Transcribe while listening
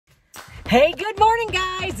Hey, good morning,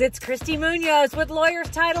 guys. It's Kristi Munoz with Lawyers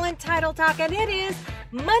Title and Title Talk, and it is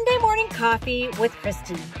Monday Morning Coffee with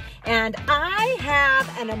Kristi. And I have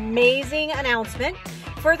an amazing announcement.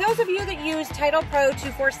 For those of you that use Title Pro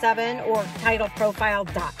 247 or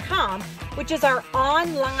TitleProfile.com, which is our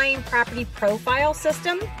online property profile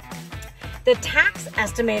system, the Tax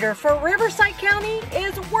Estimator for Riverside County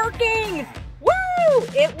is working. Woo!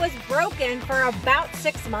 It was broken for about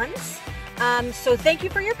 6 months. So thank you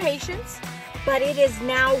for your patience, but it is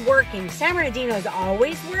now working. San Bernardino has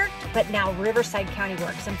always worked, but now Riverside County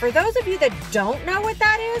works. And for those of you that don't know what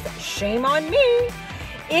that is, shame on me.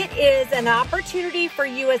 It is an opportunity for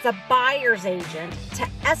you as a buyer's agent to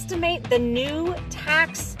estimate the new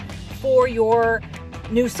tax for your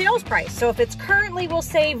new sales price. So if it's currently, we'll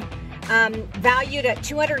say, valued at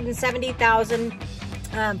 $270,000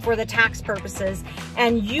 for the tax purposes,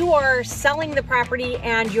 and you are selling the property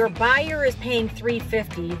and your buyer is paying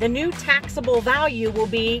 $350, the new taxable value will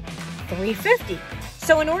be $350.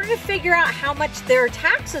 So in order to figure out how much their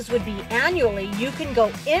taxes would be annually, you can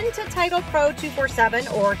go into Title Pro 247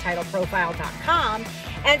 or TitleProfile.com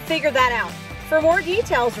and figure that out. For more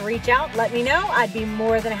details, reach out, let me know. I'd be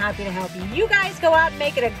more than happy to help you. You guys go out and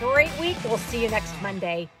make it a great week. We'll see you next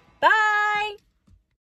Monday. Bye.